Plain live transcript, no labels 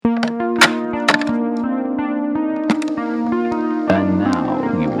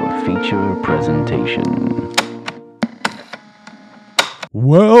feature presentation.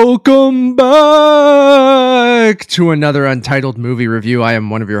 Welcome back to another Untitled Movie Review. I am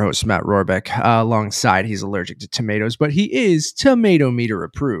one of your hosts, Matt Rohrbeck. Alongside, he's allergic to tomatoes, but he is tomato meter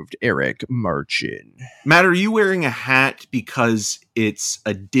approved, Eric Marchin. Matt, are you wearing a hat because it's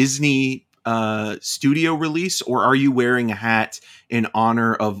a Disney studio release, or are you wearing a hat in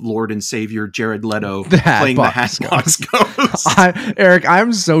honor of Lord and Savior Jared Leto playing the Hatbox Ghost? Eric,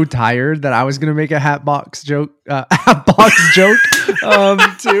 I'm so tired that I was going to make a Hatbox joke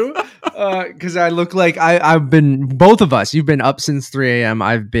too, because I look like I've been, both of us, you've been up since 3 a.m.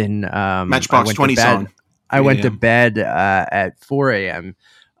 I've been Matchbox 20 song. I went to bed at 4 a.m.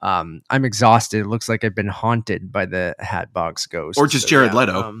 I'm exhausted. It looks like I've been haunted by the Hatbox Ghost. Or just Jared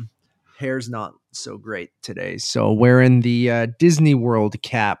Leto. Hair's not so great today. So wearing the Disney World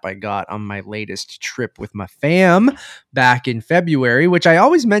cap I got on my latest trip with my fam back in February, which I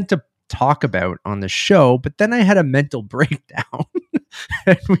always meant to talk about on the show, but then I had a mental breakdown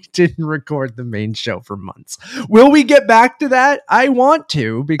and we didn't record the main show for months. Will we get back to that? I want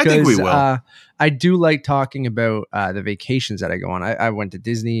to, because I think we will. I do like talking about the vacations that I go on. I went to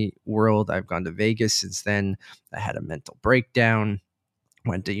Disney World. I've gone to Vegas since then. I had a mental breakdown.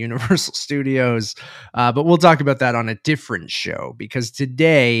 Went to Universal Studios, but we'll talk about that on a different show, because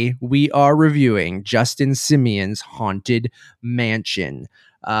today we are reviewing Justin Simien's Haunted Mansion.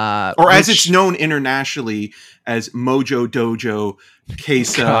 Or as it's known internationally as Mojo Dojo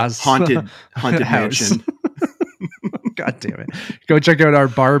Casa Haunted Mansion. God damn it. Go check out our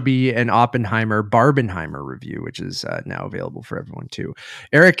Barbie and Oppenheimer Barbenheimer review, which is now available for everyone too.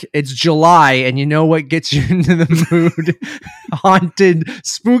 Eric, it's July, and you know what gets you into the mood? Haunted,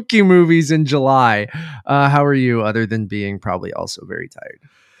 spooky movies in July. How are you, other than being probably also very tired?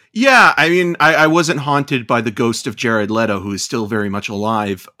 Yeah, I mean, I wasn't haunted by the ghost of Jared Leto, who is still very much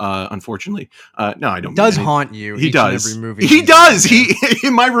alive, unfortunately. No, I don't. He does haunt you. He does. Every movie he does. He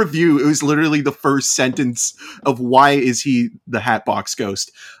in my review, it was literally the first sentence of why is he the Hatbox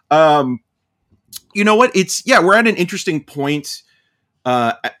Ghost. You know what? We're at an interesting point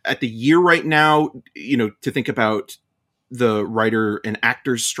at the year right now. You know, to think about the writer and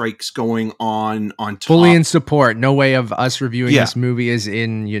actors strikes going on top. Fully in support. No way of us reviewing this movie is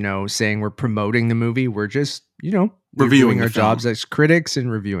in, saying we're promoting the movie. We're just, reviewing our jobs as critics and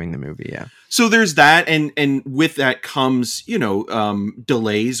reviewing the movie. Yeah. So there's that. And with that comes,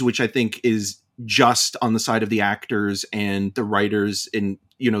 delays, which I think is just on the side of the actors and the writers. And,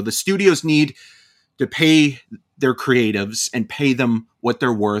 the studios need to pay their creatives and pay them what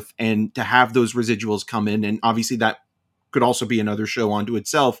they're worth, and to have those residuals come in. And obviously that could also be another show unto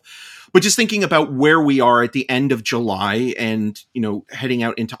itself. But just thinking about where we are at the end of July and, heading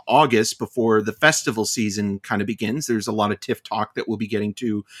out into August before the festival season kind of begins, there's a lot of TIFF talk that we'll be getting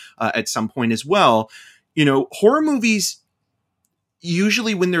to at some point as well. Horror movies,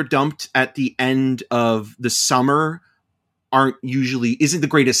 usually when they're dumped at the end of the summer, isn't the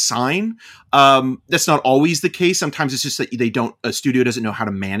greatest sign. That's not always the case. Sometimes it's just that a studio doesn't know how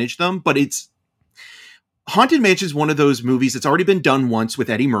to manage them, but Haunted Mansion is one of those movies that's already been done once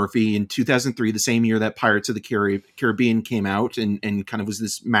with Eddie Murphy in 2003, the same year that Pirates of the Caribbean came out and kind of was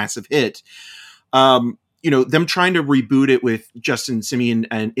this massive hit. Them trying to reboot it with Justin Simien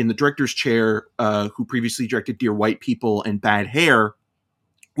and in the director's chair, who previously directed Dear White People and Bad Hair,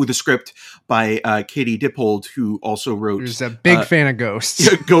 with a script by Katie Dippold, who also wrote... Who's a big fan of Ghosts.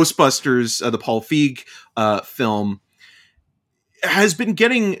 Ghostbusters, the Paul Feig film, has been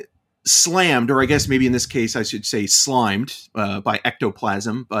getting slammed, or I guess maybe in this case I should say slimed, by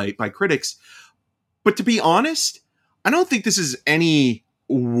ectoplasm by critics. But to be honest, I don't think this is any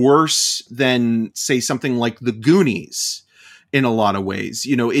worse than, say, something like The Goonies in a lot of ways.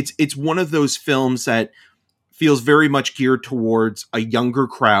 It's one of those films that feels very much geared towards a younger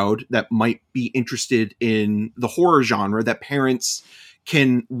crowd that might be interested in the horror genre, that parents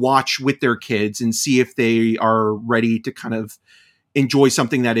can watch with their kids and see if they are ready to kind of enjoy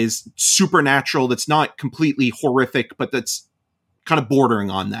something that is supernatural, that's not completely horrific, but that's kind of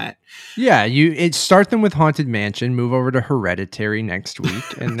bordering on that. Yeah, start them with Haunted Mansion, move over to Hereditary next week,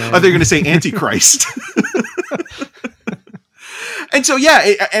 and then... Are they going to say Antichrist? And so,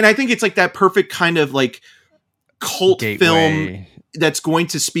 and I think it's like that perfect kind of like cult film that's going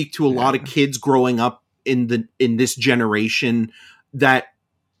to speak to a lot of kids growing up in this generation. That,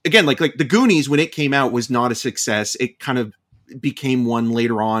 again, like The Goonies, when it came out, was not a success. It kind of became one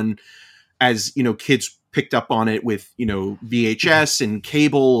later on as, kids picked up on it with, VHS and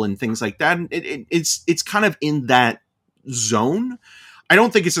cable and things like that. And it's kind of in that zone. I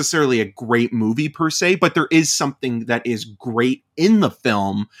don't think it's necessarily a great movie per se, but there is something that is great in the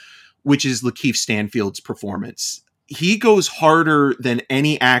film, which is LaKeith Stanfield's performance. He goes harder than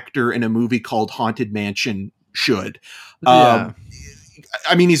any actor in a movie called Haunted Mansion should. Yeah.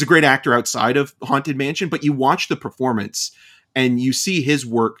 I mean, he's a great actor outside of Haunted Mansion, but you watch the performance and you see his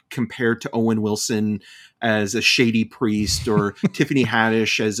work compared to Owen Wilson as a shady priest, or Tiffany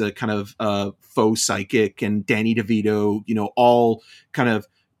Haddish as a kind of faux psychic, and Danny DeVito, all kind of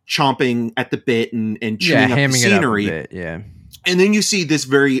chomping at the bit and chewing up the scenery. It up a bit, yeah. And then you see this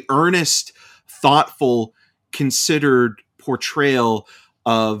very earnest, thoughtful, considered portrayal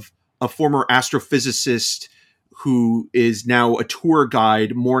of a former astrophysicist who is now a tour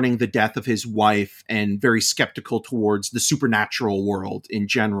guide mourning the death of his wife and very skeptical towards the supernatural world in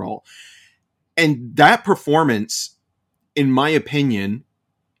general. And that performance, in my opinion,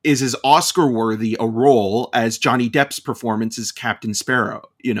 is as Oscar-worthy a role as Johnny Depp's performance as Captain Sparrow.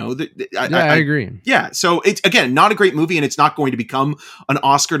 I agree. Yeah, so it's, again, not a great movie, and it's not going to become an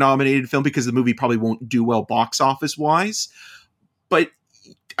Oscar-nominated film because the movie probably won't do well box office-wise. But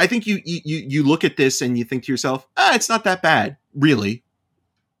I think you look at this and you think to yourself, it's not that bad, really.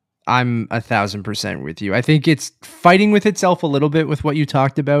 I'm 1,000% with you. I think it's fighting with itself a little bit with what you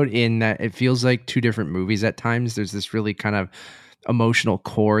talked about, in that it feels like two different movies at times. There's this really kind of emotional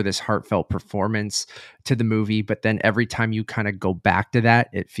core, this heartfelt performance to the movie, but then every time you kind of go back to that,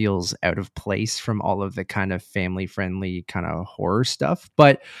 it feels out of place from all of the kind of family friendly kind of horror stuff.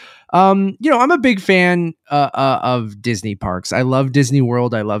 But I'm a big fan of Disney parks. I love Disney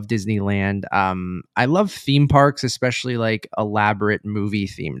World. I love Disneyland. I love theme parks, especially like elaborate movie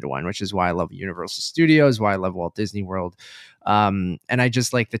themed one, which is why I love Universal Studios, why I love Walt Disney World. And I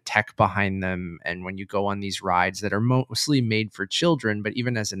just like the tech behind them. And when you go on these rides that are mostly made for children, but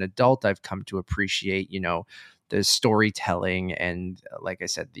even as an adult, I've come to appreciate, the storytelling and, like I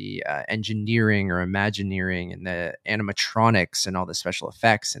said, the engineering or imagineering and the animatronics and all the special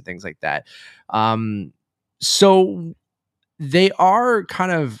effects and things like that. So they are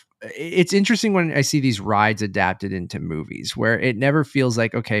kind of, it's interesting when I see these rides adapted into movies where it never feels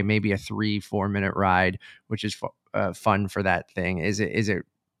like, okay, maybe a 3-4 minute ride, which is fun for that thing. Is it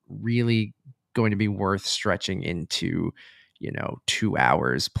really going to be worth stretching into, 2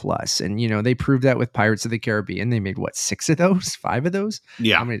 hours plus? And, they proved that with Pirates of the Caribbean. They made 5 of those?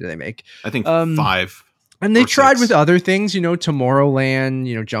 Yeah. How many do they make? I think 5. And they tried 6 with other things,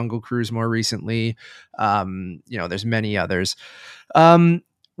 Tomorrowland, Jungle Cruise more recently. There's many others.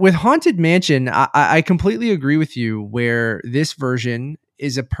 With Haunted Mansion, I completely agree with you where this version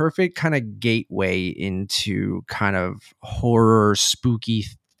is a perfect kind of gateway into kind of horror, spooky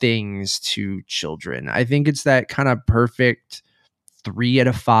things to children. I think it's that kind of perfect 3 out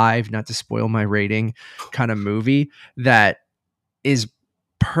of 5, not to spoil my rating, kind of movie that is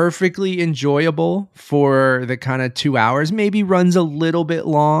perfectly enjoyable for the kind of 2 hours, maybe runs a little bit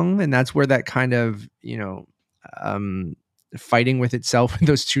long. And that's where that kind of, fighting with itself in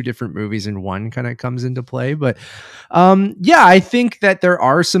those two different movies in one kind of comes into play. But I think that there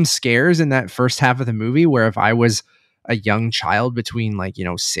are some scares in that first half of the movie where if I was a young child between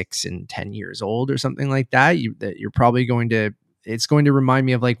 6 and 10 years old or something like that, you're probably it's going to remind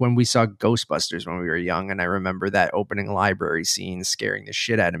me of like when we saw Ghostbusters when we were young. And I remember that opening library scene scaring the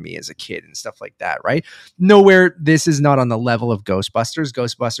shit out of me as a kid and stuff like that. Right. Nowhere. This is not on the level of Ghostbusters.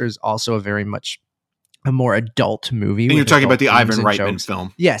 Ghostbusters also a very much a more adult movie. And you're talking about the Ivan Reitman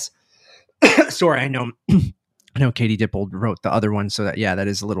film. Yes. Sorry. I know Katie Dippold wrote the other one. So that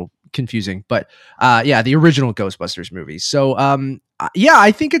is a little confusing, but the original Ghostbusters movie. So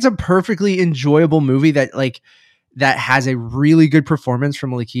I think it's a perfectly enjoyable movie that has a really good performance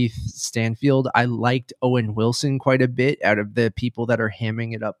from LaKeith Stanfield. I liked Owen Wilson quite a bit out of the people that are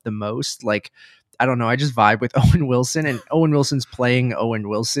hamming it up the most. I don't know. I just vibe with Owen Wilson, and Owen Wilson's playing Owen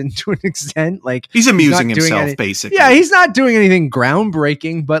Wilson to an extent. He's amusing himself, basically. Yeah, he's not doing anything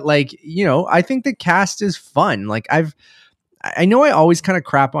groundbreaking, but I think the cast is fun. I know I always kind of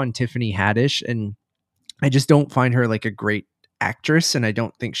crap on Tiffany Haddish, and I just don't find her like a great actress, and I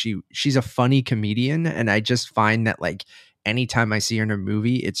don't think she's a funny comedian. And I just find that anytime I see her in a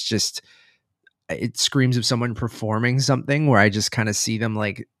movie, it screams of someone performing something where I just kind of see them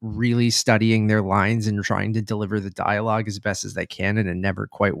really studying their lines and trying to deliver the dialogue as best as they can. And it never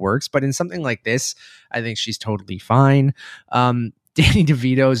quite works. But in something like this, I think she's totally fine. Danny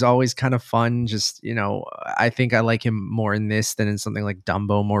DeVito is always kind of fun. Just, I think I like him more in this than in something like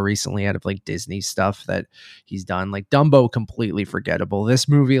Dumbo more recently out of Disney stuff that he's done. Dumbo, completely forgettable. This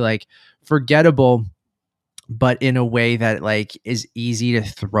movie, forgettable, but in a way that like is easy to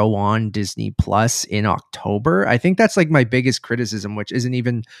throw on Disney Plus in October. I think that's like my biggest criticism, which isn't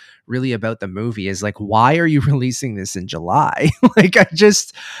even really about the movie, is like, why are you releasing this in July? Like,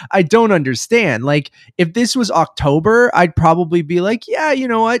 I don't understand. Like, if this was October, I'd probably be like, yeah, you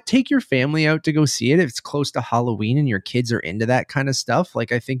know what? Take your family out to go see it. If it's close to Halloween and your kids are into that kind of stuff,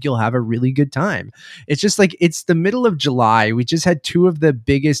 like, I think you'll have a really good time. It's just like, it's the middle of July. We just had two of the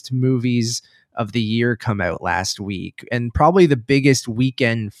biggest movies of the year come out last week, and probably the biggest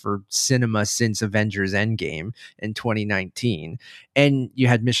weekend for cinema since Avengers Endgame in 2019. And you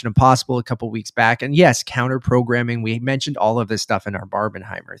had Mission Impossible a couple weeks back, and yes, counter programming. We mentioned all of this stuff in our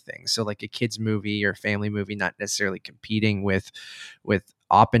Barbenheimer thing. So like a kids movie or family movie, not necessarily competing with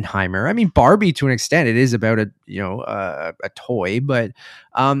Oppenheimer. I mean, Barbie to an extent, it is about a toy, but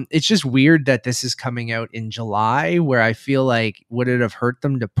it's just weird that this is coming out in July, where I feel like, would it have hurt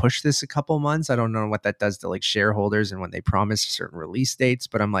them to push this a couple months? I don't know what that does to like shareholders and when they promise certain release dates,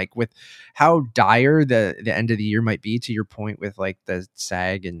 but I'm like, with how dire the end of the year might be, to your point with like the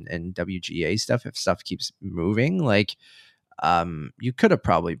SAG and WGA stuff, if stuff keeps moving, like you could have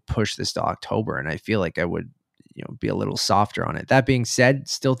probably pushed this to October, and I feel like I would be a little softer on it. That being said,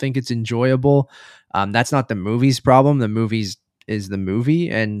 still think it's enjoyable. That's not the movie's problem. The movie's is the movie,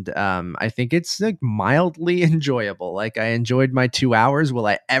 and I think it's like mildly enjoyable. Like, I enjoyed my 2 hours. Will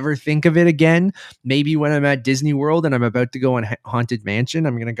I ever think of it again? Maybe when I'm at Disney World and I'm about to go on Haunted Mansion,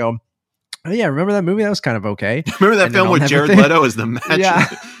 I'm gonna go, oh yeah, remember that movie? That was kind of okay. Remember that film with Jared Leto as the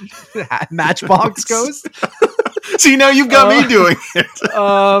Matchbox Ghost? See, now you've got me doing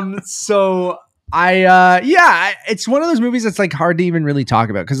it. So it's one of those movies that's like hard to even really talk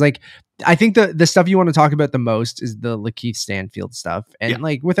about, because like I think the stuff you want to talk about the most is the LaKeith Stanfield stuff, and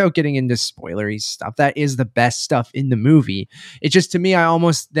like, without getting into spoilery stuff, that is the best stuff in the movie. It just, to me, I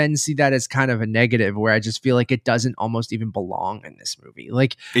almost then see that as kind of a negative, where I just feel like it doesn't almost even belong in this movie.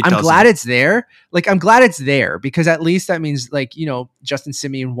 Like, I'm glad it's there. Like, I'm glad it's there, because at least that means, like, Justin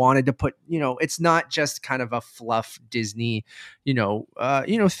Simien wanted to put, it's not just kind of a fluff Disney,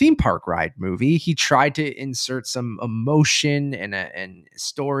 theme park ride movie. He tried to insert some emotion and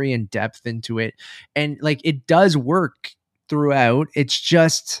story and depth into it, and like, it does work throughout. It's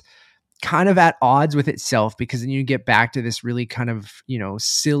just kind of at odds with itself, because then you get back to this really kind of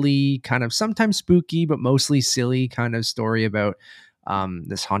silly, kind of sometimes spooky but mostly silly kind of story about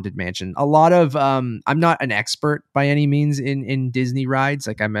this haunted mansion. A lot of I'm not an expert by any means in Disney rides.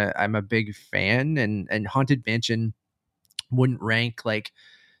 Like, I'm a big fan, and haunted mansion wouldn't rank like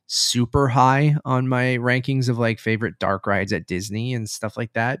super high on my rankings of like favorite dark rides at Disney and stuff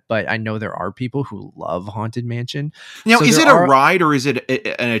like that, but I know there are people who love Haunted Mansion. Now, is it a ride or is it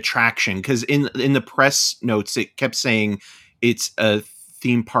an attraction? Because in the press notes, it kept saying it's a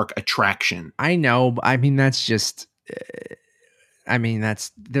theme park attraction. I know, but I mean, that's just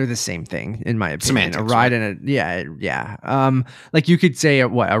they're the same thing in my opinion. Semantics, a ride, right? And like, you could say a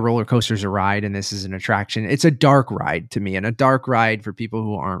roller coaster is a ride and this is an attraction. It's a dark ride to me, and a dark ride, for people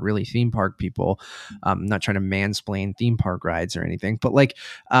who aren't really theme park people, I'm not trying to mansplain theme park rides or anything, but like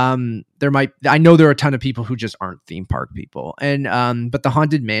I know there are a ton of people who just aren't theme park people, and but the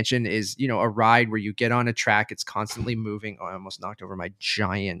Haunted Mansion is a ride where you get on a track, it's constantly moving. I almost knocked over my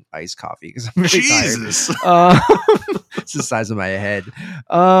giant iced coffee because I'm very tired. It's the size of my head.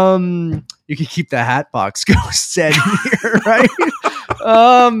 You can keep the Hatbox Ghost set here, right?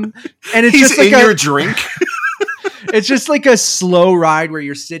 And it's He's just like in your drink. It's just like a slow ride where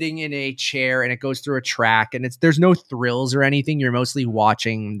you're sitting in a chair and it goes through a track, and there's no thrills or anything. You're mostly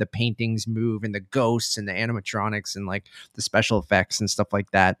watching the paintings move and the ghosts and the animatronics and like the special effects and stuff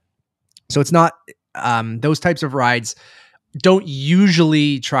like that. So it's not those types of rides don't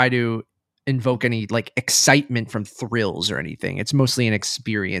usually try to invoke any like excitement from thrills or anything. It's mostly an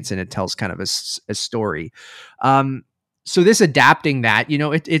experience, and it tells kind of a story. So this adapting that,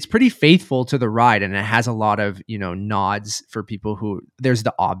 it's pretty faithful to the ride, and it has a lot of, nods for people who, there's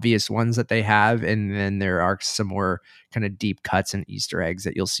the obvious ones that they have, and then there are some more kind of deep cuts and Easter eggs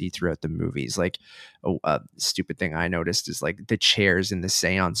that you'll see throughout the movies. Like a stupid thing I noticed is like the chairs in the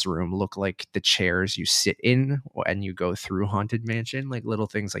seance room look like the chairs you sit in and you go through Haunted Mansion, like little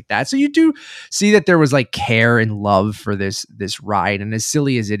things like that. So you do see that there was like care and love for this ride. And as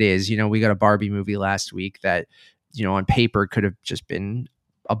silly as it is, we got a Barbie movie last week that, on paper could have just been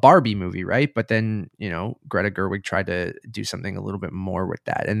a Barbie movie, right? But then, Greta Gerwig tried to do something a little bit more with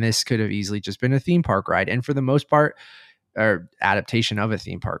that. And this could have easily just been a theme park ride. And for the most part, or adaptation of a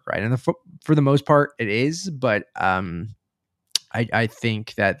theme park ride. And for the most part, it is. But I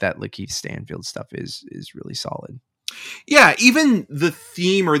think that LaKeith Stanfield stuff is really solid. Yeah, even the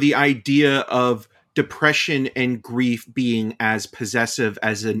theme or the idea of depression and grief being as possessive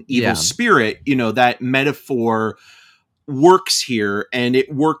as an evil Yeah. spirit, that metaphor works here, and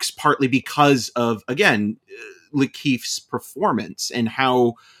it works partly because of, again, LaKeith's performance and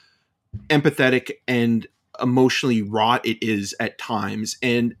how empathetic and emotionally wrought it is at times.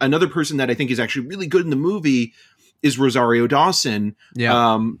 And another person that I think is actually really good in the movie is Rosario Dawson,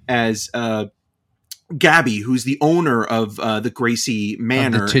 as Gabby, who's the owner of the Gracie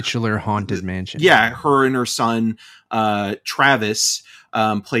Manor, the titular haunted mansion. Yeah, her and her son Travis,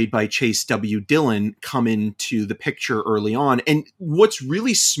 played by Chase W. Dillon, come into the picture early on. And what's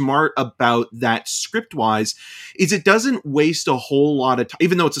really smart about that script-wise is it doesn't waste a whole lot of time,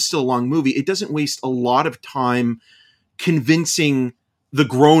 even though it's still a long movie, it doesn't waste a lot of time convincing the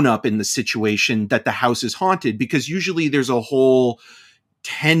grown-up in the situation that the house is haunted, because usually there's a whole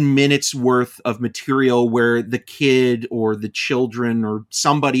 10 minutes worth of material where the kid or the children or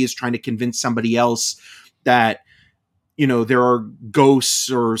somebody is trying to convince somebody else that, there are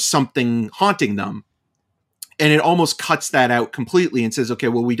ghosts or something haunting them. And it almost cuts that out completely and says, okay,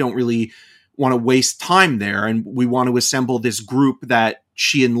 well, we don't really want to waste time there. And we want to assemble this group that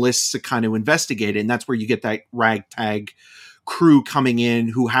she enlists to kind of investigate it. And that's where you get that ragtag crew coming in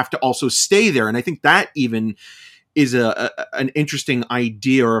who have to also stay there. And I think that even is an interesting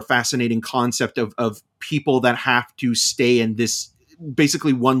idea or a fascinating concept of people that have to stay in this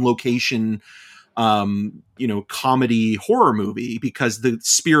basically one location, comedy horror movie, because the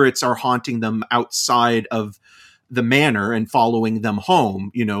spirits are haunting them outside of the manor and following them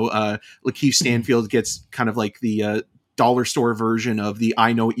home. LaKeith Stanfield gets kind of like the dollar store version of the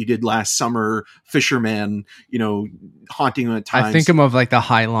 "I Know What You Did Last Summer" fisherman, haunting him at times. I think of like the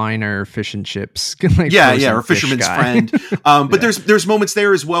Highliner fish and chips. Like or Fisherman's Friend. But there's moments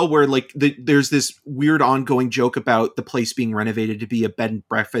there as well where like there's this weird ongoing joke about the place being renovated to be a bed and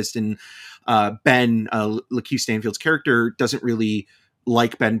breakfast, and Ben, LaKeith Stanfield's character, doesn't really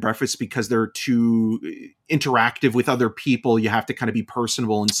like bed and breakfast because they're too interactive with other people. You have to kind of be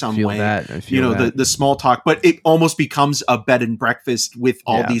personable in some way. The small talk, but it almost becomes a bed and breakfast with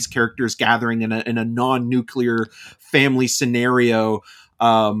all these characters gathering in a non-nuclear family scenario,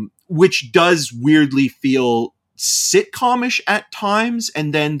 which does weirdly feel sitcomish at times.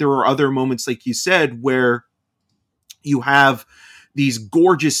 And then there are other moments, like you said, where you have these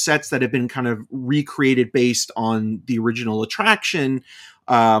gorgeous sets that have been kind of recreated based on the original attraction,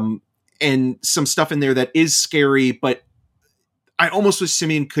 and some stuff in there that is scary, but I almost wish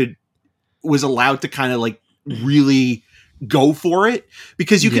Simeon was allowed to kind of like really go for it,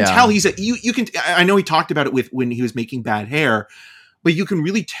 because you can tell I know he talked about it when he was making Bad Hair, but you can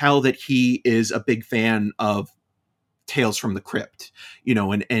really tell that he is a big fan of Tales from the Crypt,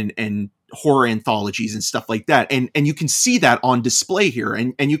 and horror anthologies and stuff like that. And you can see that on display here.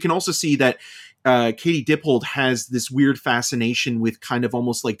 And you can also see that Katie Dippold has this weird fascination with kind of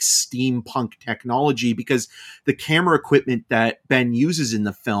almost like steampunk technology, because the camera equipment that Ben uses in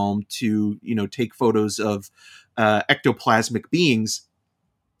the film to, take photos of ectoplasmic beings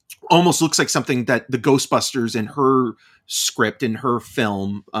almost looks like something that the Ghostbusters in her script, in her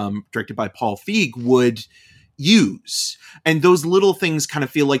film, directed by Paul Feig, would use. And those little things kind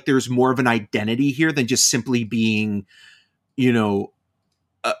of feel like there's more of an identity here than just simply being,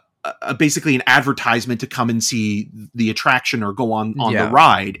 basically an advertisement to come and see the attraction or go on the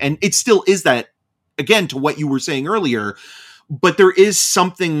ride. And it still is that, again, to what you were saying earlier, but there is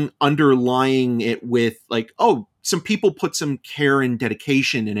something underlying it with like, oh, some people put some care and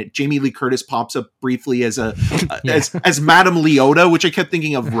dedication in it. Jamie Lee Curtis pops up briefly as as Madame Leota, which I kept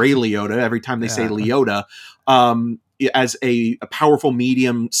thinking of Ray Liotta every time they say Leota, as a powerful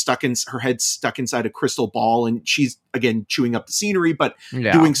medium her head stuck inside a crystal ball, and she's again chewing up the scenery, but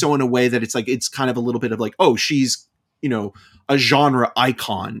doing so in a way that it's like, it's kind of a little bit of like, oh, she's, a genre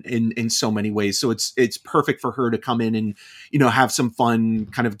icon in so many ways. So it's perfect for her to come in and, have some fun,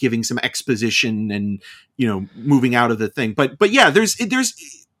 kind of giving some exposition and, moving out of the thing. But yeah, there's,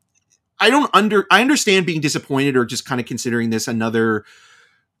 I understand being disappointed or just kind of considering this another,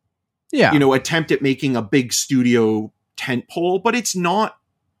 attempt at making a big studio tentpole, but it's not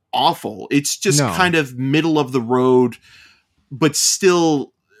awful. It's just kind of middle of the road, but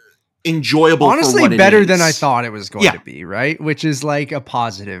still enjoyable. Honestly, for what better it is. than I thought it was going to be, right? Which is like a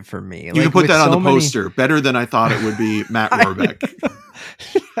positive for me. You can put that on the poster. Better than I thought it would be. Matt Warbeck.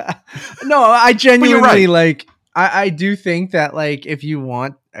 No, I genuinely like. I do think that like if you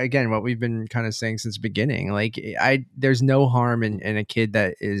want, again, what we've been kind of saying since the beginning, like there's no harm in a kid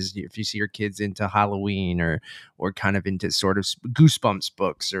that is, if you see your kids into Halloween or kind of into sort of Goosebumps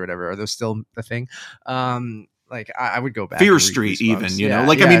books or whatever, are those still a thing? Like I would go back. Fear and read Street, Goosebumps. even, you Yeah, know,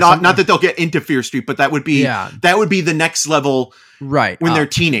 like, yeah, I mean, something- not that they'll get into Fear Street, but that would be the next level, right? when they're up.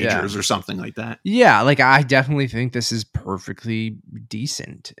 teenagers or something like that. Yeah, like I definitely think this is perfectly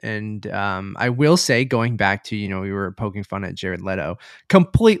decent. And I will say, going back to, we were poking fun at Jared Leto,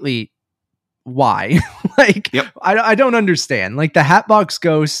 completely why? Like, Yep. I don't understand. Like the Hatbox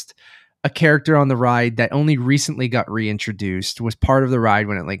Ghost, a character on the ride that only recently got reintroduced, was part of the ride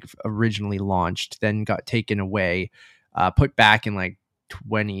when it like originally launched, then got taken away, put back in like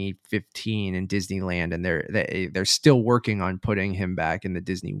 2015 in Disneyland, and they're still working on putting him back in the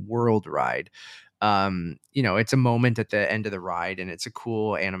Disney World ride. It's a moment at the end of the ride, and it's a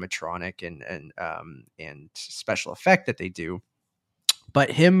cool animatronic and special effect that they do. But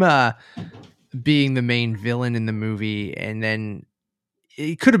him being the main villain in the movie, and then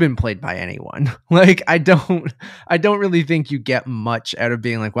it could have been played by anyone. Like I don't really think you get much out of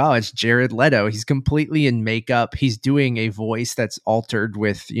being like, wow, it's Jared Leto. He's completely in makeup. He's doing a voice that's altered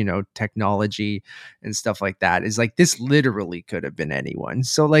with, technology and stuff like that. Is like, this literally could have been anyone.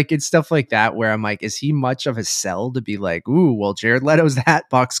 So like, it's stuff like that where I'm like, is he much of a sell to be like, ooh, well, Jared Leto's the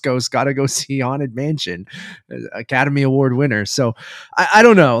Hatbox Ghost, gotta go see Haunted Mansion, Academy Award winner. So I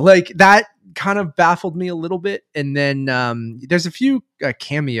don't know, like that kind of baffled me a little bit. And then there's a few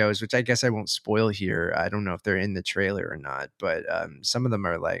cameos, which I guess I won't spoil here. I don't know if they're in the trailer or not, but some of them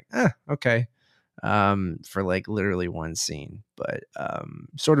are like, okay, for like literally one scene, but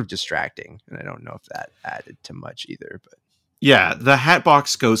sort of distracting. And I don't know if that added to much either. But yeah, the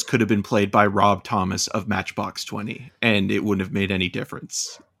Hatbox Ghost could have been played by Rob Thomas of Matchbox 20, and it wouldn't have made any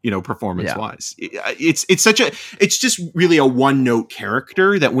difference, performance wise. It's just really a one note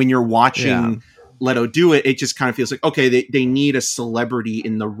character that when you're watching Leto do it, it just kind of feels like, okay, they need a celebrity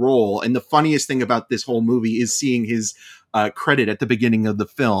in the role. And the funniest thing about this whole movie is seeing his credit at the beginning of the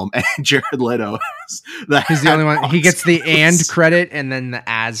film, and Jared Leto he's the only one. He gets the and credit and then the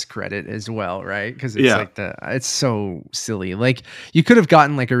as credit as well, right? Because it's like it's so silly. Like you could have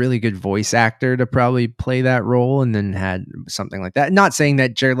gotten like a really good voice actor to probably play that role, and then had something like that. Not saying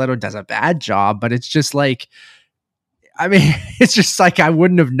that Jared Leto does a bad job, but it's just like, I mean, it's just like, I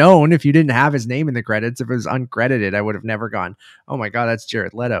wouldn't have known if you didn't have his name in the credits. If it was uncredited, I would have never gone, oh my God, that's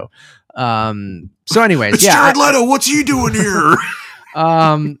Jared Leto. So anyways, it's Jared Leto. What's he doing here?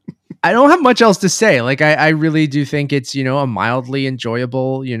 I don't have much else to say. Like, I really do think it's, a mildly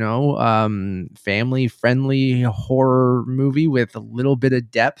enjoyable, family friendly horror movie with a little bit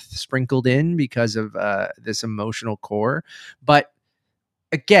of depth sprinkled in because of this emotional core. But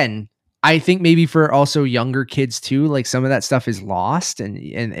again, I think maybe for also younger kids too, like some of that stuff is lost, and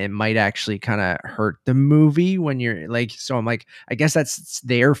it might actually kind of hurt the movie when you're like, so I'm like, I guess that's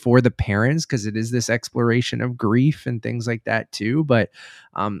there for the parents because it is this exploration of grief and things like that too. But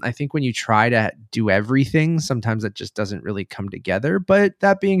I think when you try to do everything, sometimes it just doesn't really come together. But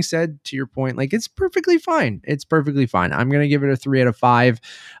that being said, to your point, like it's perfectly fine. It's perfectly fine. I'm going to give it a 3 out of 5.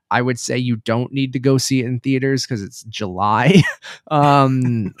 I would say you don't need to go see it in theaters because it's July. How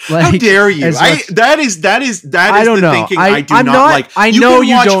dare you? That is I don't the know. thinking I do I'm not like. I know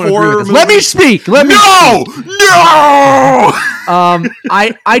you don't agree with this. Let me speak. No.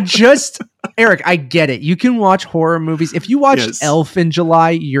 Eric, I get it. You can watch horror movies. If you watched Elf in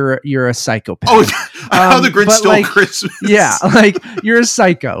July, you're a psychopath. Oh, how the Grinch stole Christmas. Yeah, like you're a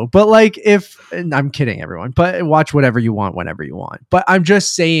psycho. But like I'm kidding, everyone. But watch whatever you want, whenever you want. But I'm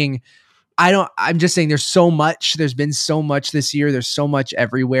just saying, I'm just saying there's so much. There's been so much this year. There's so much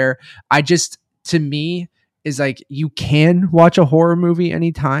everywhere. To me, is like you can watch a horror movie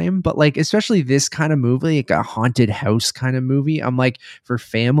anytime, but like especially this kind of movie, like a haunted house kind of movie, I'm like, for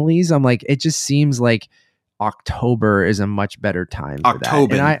families, I'm like, it just seems like October is a much better time for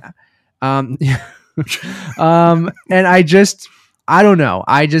October. that. And and I don't know.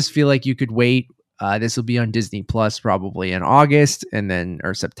 I just feel like you could wait. This will be on Disney Plus probably in August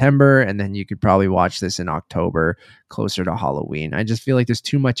or September. And then you could probably watch this in October closer to Halloween. I just feel like there's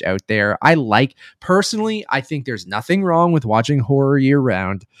too much out there. Personally, I think there's nothing wrong with watching horror year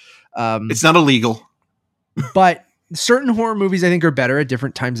round. It's not illegal. But certain horror movies I think are better at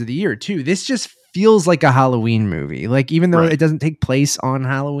different times of the year too. This just feels like a Halloween movie. Like even though it doesn't take place on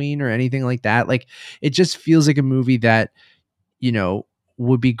Halloween or anything like that, like it just feels like a movie that,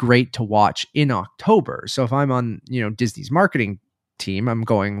 would be great to watch in October. So if I'm on, Disney's marketing team, I'm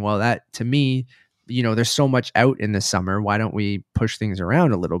going, well, that to me, there's so much out in the summer. Why don't we push things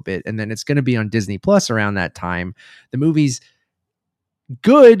around a little bit? And then it's going to be on Disney Plus around that time. The movie's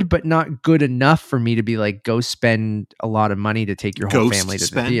good, but not good enough for me to be like, go spend a lot of money to take your whole family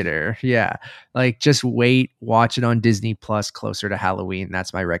to the theater. Yeah. Like just wait, watch it on Disney Plus closer to Halloween.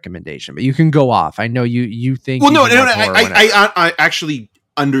 That's my recommendation, but you can go off. I know you think, well, no, I actually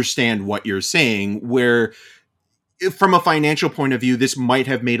understand what you're saying, where from a financial point of view, this might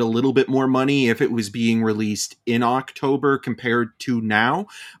have made a little bit more money if it was being released in October compared to now.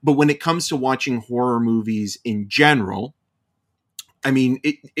 But when it comes to watching horror movies in general, I mean,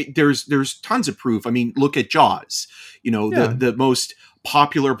 there's tons of proof. I mean, look at Jaws. You know, the most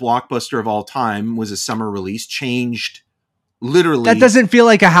popular blockbuster of all time was a summer release, changed literally. That doesn't feel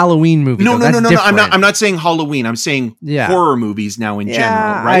like a Halloween movie. No. I'm not saying Halloween. I'm saying horror movies now in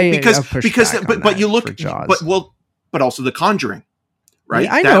general, right? But you look, but also The Conjuring, right?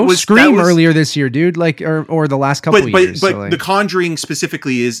 Yeah, I know. Scream earlier this year, dude. Like, or the last couple of years. But The Conjuring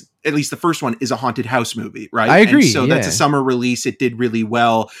specifically is, at least the first one, is a haunted house movie, right? I agree. And so that's a summer release. It did really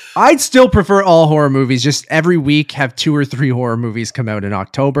well. I'd still prefer all horror movies. Just every week have 2 or 3 horror movies come out in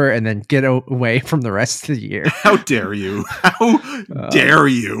October, and then get away from the rest of the year. How dare you? How dare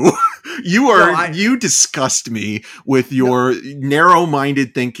you? You disgust me with your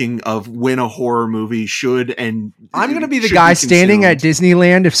narrow-minded thinking of when a horror movie should and I'm going to be the guy standing at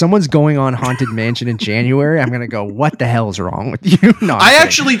Disneyland. If someone's going on Haunted Mansion in January, I'm going to go, what the hell's wrong with you? No, I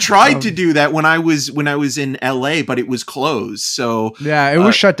actually tried to do that when I was in LA, but it was closed. So yeah, it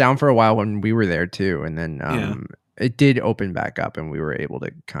was shut down for a while when we were there too. And then it did open back up and we were able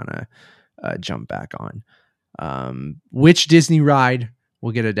to kind of jump back on. Which Disney ride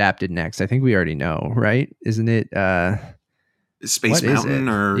will get adapted next? I think we already know, right? Isn't it Space Mountain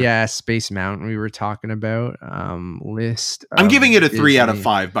or Space Mountain we were talking about? List. I'm giving it a 3 out of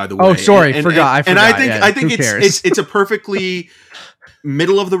 5, by the way. Oh, sorry, I forgot. And I think it's a perfectly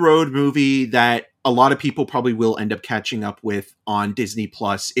middle of the road movie that a lot of people probably will end up catching up with on Disney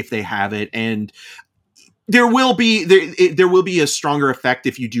Plus if they have it, and there will be a stronger effect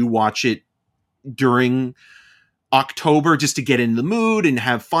if you do watch it during October, just to get in the mood and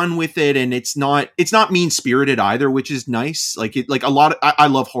have fun with it. And it's not mean spirited either, which is nice. I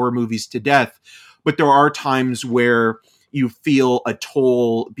love horror movies to death, but there are times where you feel a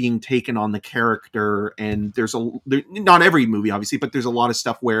toll being taken on the character. And not every movie, obviously, but there's a lot of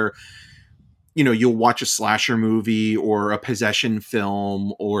stuff where, you know, you'll watch a slasher movie or a possession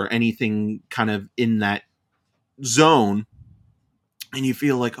film or anything kind of in that zone, and you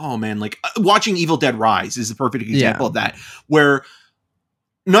feel like, oh man, like watching Evil Dead Rise is a perfect example of that, where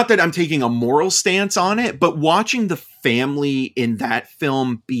not that I'm taking a moral stance on it, but watching the family in that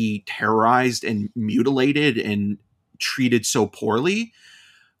film be terrorized and mutilated and treated so poorly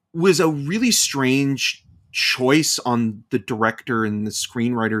was a really strange choice on the director and the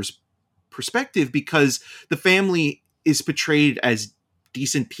screenwriter's perspective, because the family is portrayed as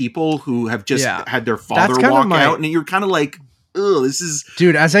decent people who have just had their father walk out, and you're kind of like, oh, this is...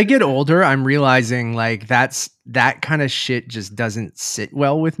 Dude, as I get older, I'm realizing like that kind of shit just doesn't sit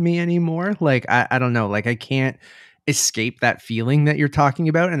well with me anymore. Like, I don't know, like I can't escape that feeling that you're talking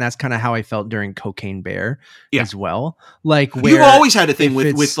about, and that's kind of how I felt during Cocaine Bear as well. Like, where you've always had a thing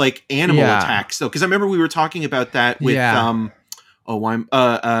with like animal attacks, though, because I remember we were talking about that with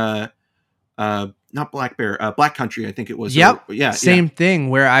not Black Bear, Black Country, I think it was. Yep. Same thing,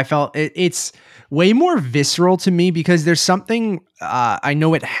 where I felt it's way more visceral to me, because there's something, I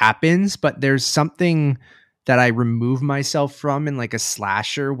know it happens, but there's something that I remove myself from in like a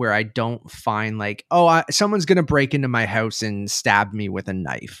slasher, where I don't find like, someone's going to break into my house and stab me with a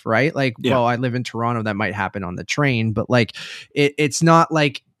knife. Right. Like, well, I live in Toronto. That might happen on the train, but like, it's not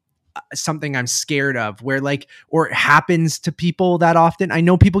like something I'm scared of, where like, or it happens to people that often. I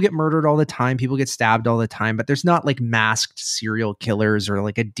know people get murdered all the time, people get stabbed all the time, but there's not like masked serial killers or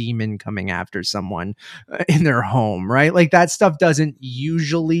like a demon coming after someone in their home, right? Like that stuff doesn't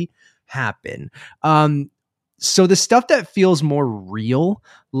usually happen. So the stuff that feels more real,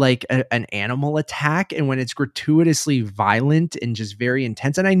 like an animal attack, and when it's gratuitously violent and just very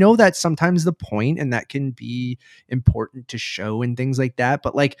intense. And I know that's sometimes the point, and that can be important to show and things like that.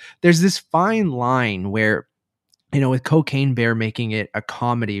 But like, there's this fine line where, you know, with Cocaine Bear making it a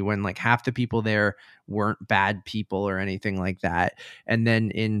comedy when like half the people there weren't bad people or anything like that. And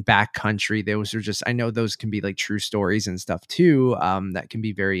then in Backcountry, those are just, I know those can be like true stories and stuff too, that can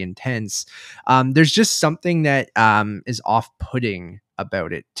be very intense. There's just something that is off-putting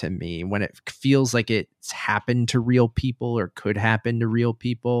about it to me when it feels like it's happened to real people or could happen to real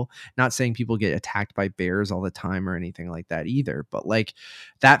people. Not saying people get attacked by bears all the time or anything like that either, but like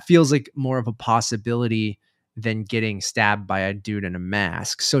that feels like more of a possibility than getting stabbed by a dude in a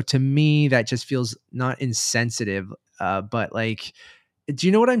mask. So to me, that just feels not insensitive, but like Do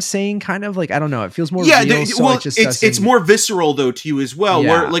you know what I'm saying? Kind of like, I don't know. It feels more Yeah, real. So well, it just it's more visceral though to you as well. Yeah.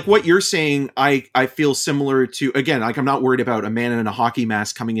 Where like what you're saying, I feel similar to. Again, like I'm not worried about a man in a hockey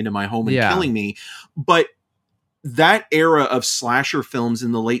mask coming into my home and killing me, but that era of slasher films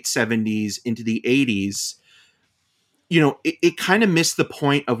in the late 70s into the 80s, you know, it kind of missed the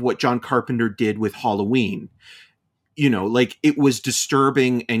point of what John Carpenter did with Halloween. You know, like it was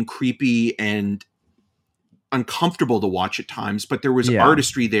disturbing and creepy and uncomfortable to watch at times, but there was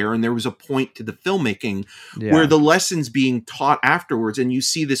artistry there and there was a point to the filmmaking where the lessons being taught afterwards, and you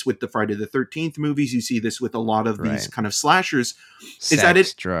see this with the Friday the 13th movies, you see this with a lot of these kind of slashers, Sex, is that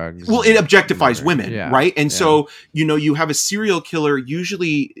it drugs, well, it objectifies women, right? And so, you know, you have a serial killer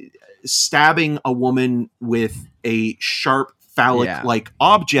usually stabbing a woman with a sharp phallic like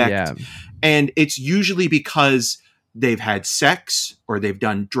object, and it's usually because they've had sex or they've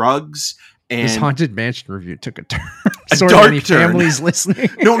done drugs. And this Haunted Mansion review took a turn. A dark turn. Families listening.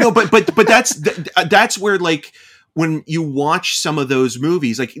 No, but that's where, like, when you watch some of those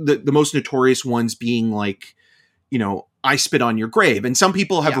movies, like the most notorious ones being like, you know, I Spit on Your Grave, and some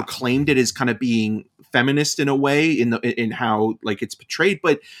people have reclaimed it as kind of being feminist in a way in how like it's portrayed,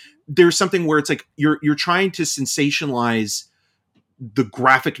 but there's something where it's like you're trying to sensationalize the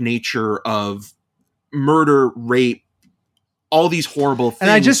graphic nature of murder, rape, all these horrible things,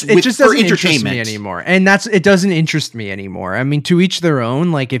 and it just doesn't interest me anymore. And it doesn't interest me anymore. I mean, to each their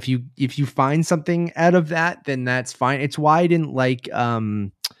own. Like if you find something out of that, then that's fine. It's why I didn't like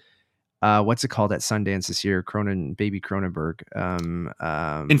what's it called at Sundance this year? Baby Cronenberg.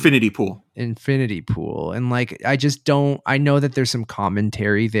 Infinity Pool. And like I know that there's some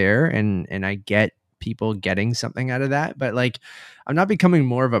commentary there, and I get people getting something out of that, but like I'm not becoming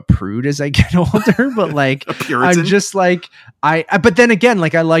more of a prude as I get older, but like I'm just like but then again,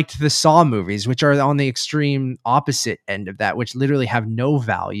 like I liked the Saw movies, which are on the extreme opposite end of that, which literally have no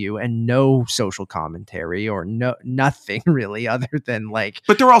value and no social commentary or nothing really other than like,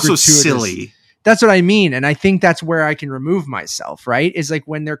 but they're also silly. That's what I mean. And I think that's where I can remove myself, right? Is like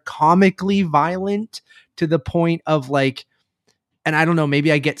when they're comically violent to the point of like, and I don't know,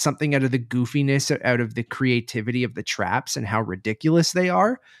 maybe I get something out of the goofiness, out of the creativity of the traps and how ridiculous they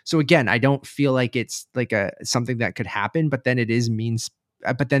are. So again, I don't feel like it's like something that could happen, but then it is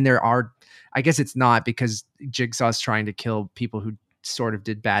but then I guess it's not, because Jigsaw's trying to kill people who sort of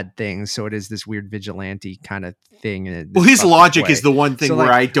did bad things. So it is this weird vigilante kind of thing. Well, his logic is the one thing so where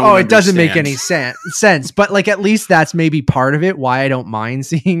like, I don't understand. It doesn't make any sense. But like, at least that's maybe part of it, why I don't mind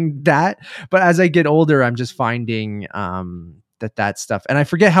seeing that. But as I get older, I'm just finding, that stuff, and I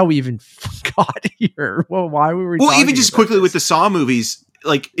forget how we even got here. Well, why were we? Well, even just quickly with the Saw movies,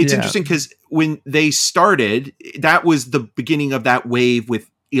 like it's interesting because when they started, that was the beginning of that wave with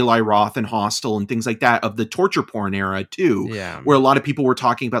Eli Roth and Hostel and things like that, of the torture porn era too, where a lot of people were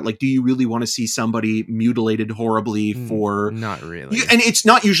talking about like, do you really want to see somebody mutilated horribly for not really? And it's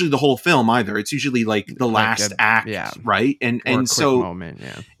not usually the whole film either. It's usually like the last act, right? And so moment,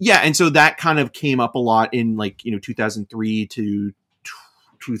 and so that kind of came up a lot in like, you know, 2003 to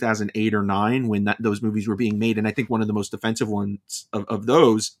 2008 or 9 when those movies were being made. And I think one of the most offensive ones of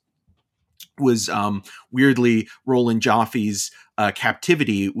those was weirdly Roland Joffe's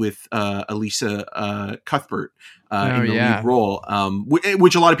Captivity with Elisa Cuthbert in the lead role,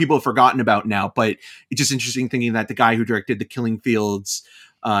 which a lot of people have forgotten about now. But it's just interesting thinking that the guy who directed The Killing Fields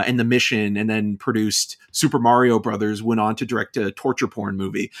and The Mission and then produced Super Mario Brothers went on to direct a torture porn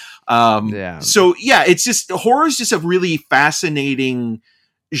movie. So it's just, horror is just a really fascinating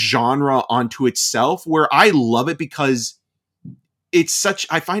genre onto itself, where I love it because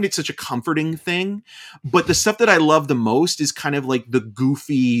I find it such a comforting thing. But the stuff that I love the most is kind of like the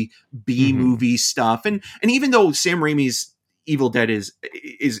goofy B movie stuff. And even though Sam Raimi's Evil Dead is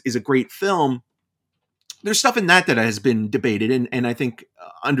a great film, there's stuff in that has been debated, and I think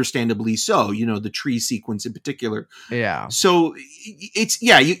understandably so, you know, the tree sequence in particular. So it's,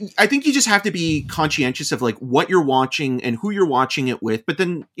 I think you just have to be conscientious of like what you're watching and who you're watching it with. But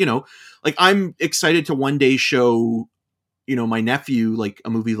then, you know, like I'm excited to one day show, you know, my nephew like a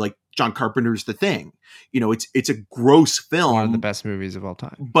movie like John Carpenter's The Thing. You know, it's a gross film, one of the best movies of all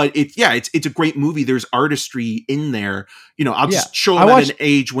time. But it's a great movie. There's artistry in there. You know, I'll just show him at an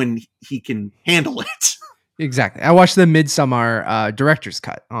age when he can handle it. Exactly. I watched the Midsommar director's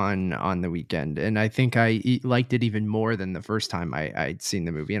cut on the weekend, and I think I liked it even more than the first time I'd seen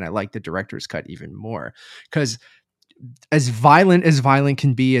the movie, and I liked the director's cut even more because as violent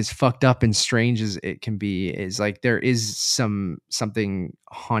can be, as fucked up and strange as it can be, is like there is something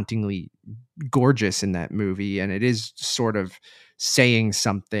hauntingly gorgeous in that movie, and it is sort of saying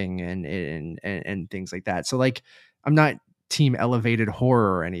something and things like that. So like I'm not team elevated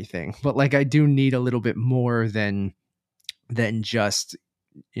horror or anything, but like I do need a little bit more than just,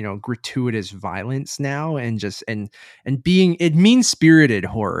 you know, gratuitous violence now, and just and being it mean spirited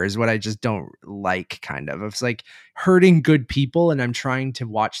horror is what I just don't like. Kind of, it's like hurting good people, and I'm trying to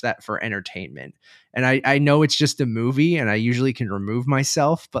watch that for entertainment. And I know it's just a movie, and I usually can remove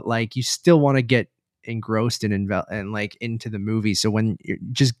myself, but like you still want to get engrossed and like into the movie. So when you're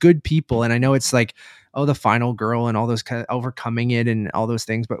just good people, and I know it's like, oh, the final girl and all those kind of overcoming it and all those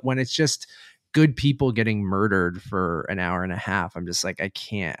things, but when it's just good people getting murdered for an hour and a half, I'm just like, I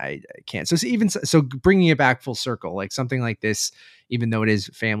can't. So bringing it back full circle, like something like this, even though it is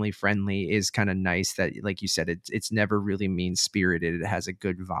family friendly, is kind of nice that, like you said, it's never really mean spirited. It has a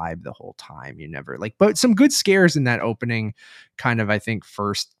good vibe the whole time. You never like, but some good scares in that opening kind of, I think,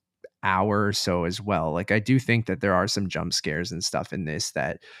 first hour or so as well. Like I do think that there are some jump scares and stuff in this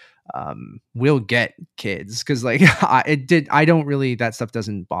that will get kids, because like I don't really, that stuff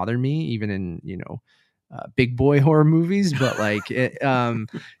doesn't bother me even in, you know, big boy horror movies, but like in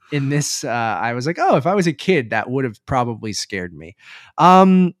this I was like, oh, if I was a kid that would have probably scared me.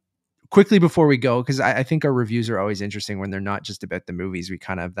 Quickly before we go, because I think our reviews are always interesting when they're not just about the movies. We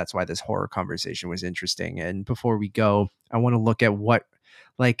kind of, that's why this horror conversation was interesting. And before we go, I want to look at what,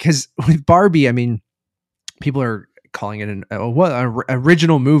 like, because with Barbie, I mean, people are calling it an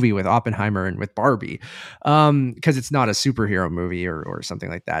original movie with Oppenheimer and with Barbie, because it's not a superhero movie or something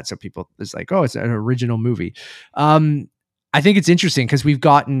like that. So people is like, oh, it's an original movie. I think it's interesting because we've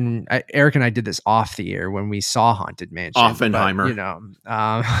gotten, Eric and I did this off the air when we saw Haunted Mansion. Oppenheimer. But, you know,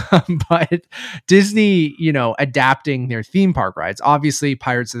 but Disney, you know, adapting their theme park rides, obviously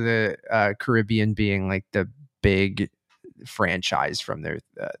Pirates of the Caribbean being like the big franchise from their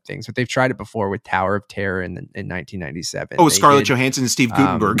things, but they've tried it before with Tower of Terror in 1997. Oh, Scarlett Johansson and Steve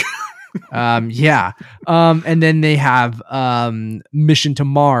Guttenberg. Yeah. And then they have Mission to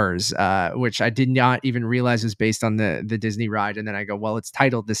Mars, which I did not even realize was based on the Disney ride. And then I go, well, it's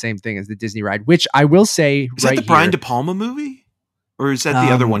titled the same thing as the Disney ride, which I will say, is that the Brian De Palma movie? Or is that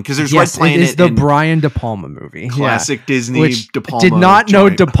the other one? Because there's Red Planet. It is the Brian De Palma movie. Classic Disney which De Palma. Did not know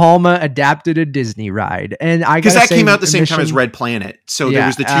De Palma adapted a Disney ride. And I because that came out the same time as Red Planet. So there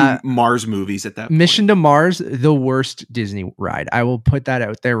was the two Mars movies at that point. Mission to Mars, the worst Disney ride. I will put that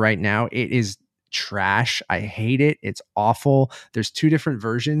out there right now. It is trash. I hate it. It's awful. There's two different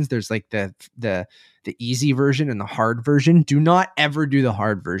versions. There's like the easy version and the hard version. Do not ever do the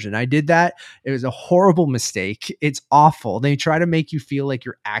hard version. I did that. It was a horrible mistake. It's awful. They try to make you feel like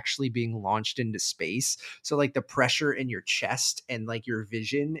you're actually being launched into space. So like the pressure in your chest and like your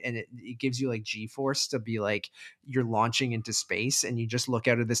vision, and it gives you like G-force to be like you're launching into space, and you just look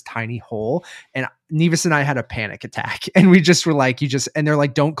out of this tiny hole. And Nevis and I had a panic attack, and we just were like, and they're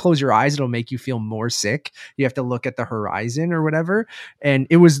like, don't close your eyes. It'll make you feel more sick. You have to look at the horizon or whatever. And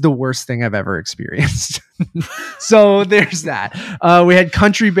it was the worst thing I've ever experienced. So there's that. We had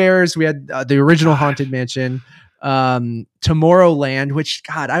Country Bears. We had the original Haunted Mansion, Tomorrowland, which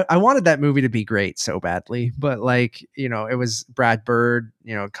God, I wanted that movie to be great so badly, but like, you know, it was Brad Bird,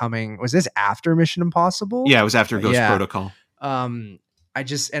 you know, coming. Was this after Mission Impossible? Yeah, it was after Ghost Protocol.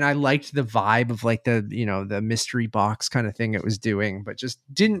 I liked the vibe of like the, you know, the mystery box kind of thing it was doing, but just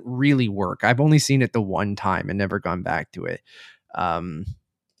didn't really work. I've only seen it the one time and never gone back to it.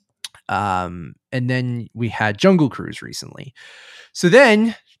 And then we had Jungle Cruise recently. So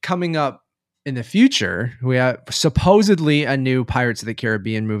then coming up in the future, we have supposedly a new Pirates of the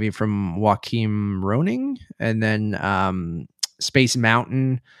Caribbean movie from Joaquin Roning. And then Space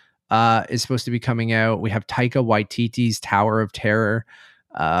Mountain is supposed to be coming out. We have Taika Waititi's Tower of Terror,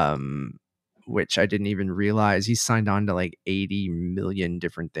 which I didn't even realize. He's signed on to like 80 million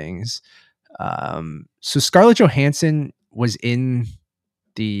different things. So Scarlett Johansson was in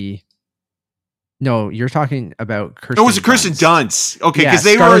the... No, you're talking about Kirsten Dunst. Oh, it was Kirsten Dunst. Okay, because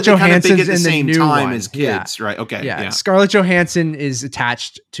they were kind of big at the same time as kids, right? Okay, yeah. Scarlett Johansson is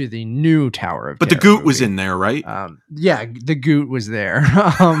attached to the new Tower of Terror. But the Goot was in there, right? Yeah, the Goot was there.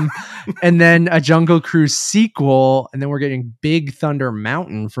 And then a Jungle Cruise sequel, and then we're getting Big Thunder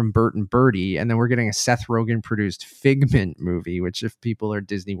Mountain from Bert and Bertie, and then we're getting a Seth Rogen produced Figment movie, which if people are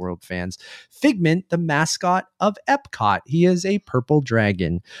Disney World fans, Figment, the mascot of Epcot. He is a purple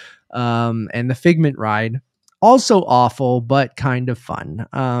dragon. And the Figment ride, also awful, but kind of fun,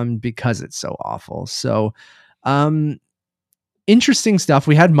 because it's so awful. So, interesting stuff.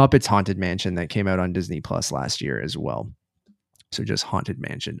 We had Muppets Haunted Mansion that came out on Disney Plus last year as well. So just Haunted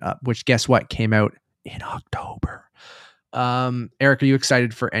Mansion up, which guess what came out in October. Eric, are you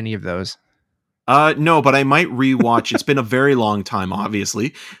excited for any of those? No, but I might rewatch. It's been a very long time,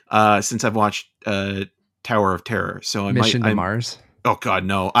 obviously, since I've watched, Tower of Terror. So Mission to Mars. Oh God,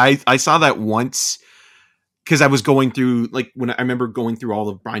 no. I saw that once because I was going through when I remember going through all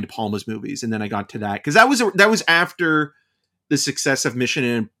of Brian De Palma's movies, and then I got to that because that was after the success of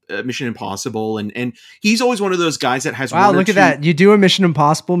Mission Impossible, and he's always one of those guys that has look at that. You do a Mission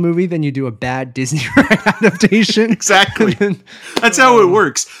Impossible movie, then you do a bad Disney adaptation. Exactly. That's how it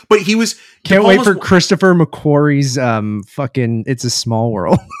works. But he was can't wait for Christopher McQuarrie's fucking It's a Small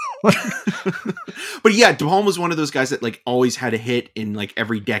World. But yeah, De Palma was one of those guys that always had a hit in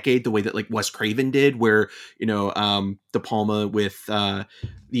every decade, the way that Wes Craven did, where De Palma with the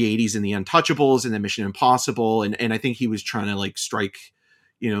 80s and the Untouchables and then Mission Impossible, and I think he was trying to strike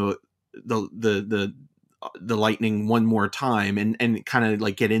the lightning one more time and kind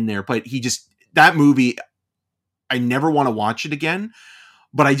of get in there. But that movie, I never want to watch it again.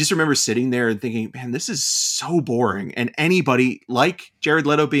 But I just remember sitting there and thinking, man, this is so boring. And anybody, like Jared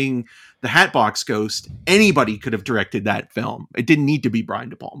Leto being the Hatbox Ghost, anybody could have directed that film. It didn't need to be Brian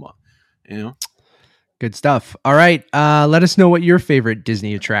De Palma. Good stuff. All right. Let us know what your favorite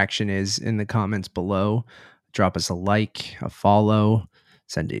Disney attraction is in the comments below. Drop us a like, a follow,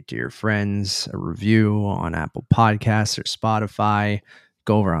 send it to your friends, a review on Apple Podcasts or Spotify.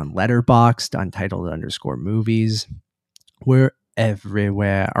 Go over on Letterboxd, Untitled_movies. We're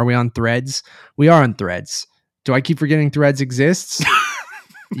everywhere. Are we on Threads? We are on Threads. Do I keep forgetting Threads exists?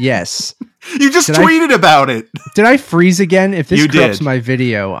 Yes. You just tweeted about it. Did I freeze again? If this corrupts my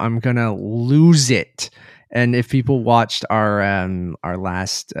video, I'm gonna lose it. And if people watched our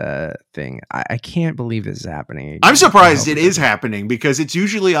last thing, I can't believe this is happening again. I'm surprised it is happening because it's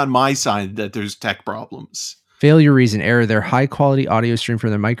usually on my side that there's tech problems. Failure reason error. Their high quality audio stream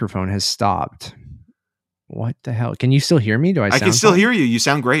from their microphone has stopped. What the hell? Can you still hear me? I can still hear you. You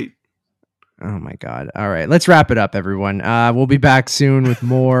sound great. Oh my God. All right. Let's wrap it up, everyone. We'll be back soon with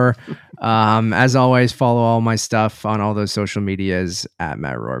more. As always, follow all my stuff on all those social medias at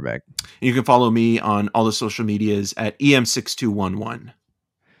Matt Rohrbeck. You can follow me on all the social medias at EM6211.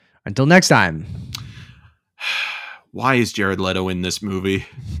 Until next time. Why is Jared Leto in this movie?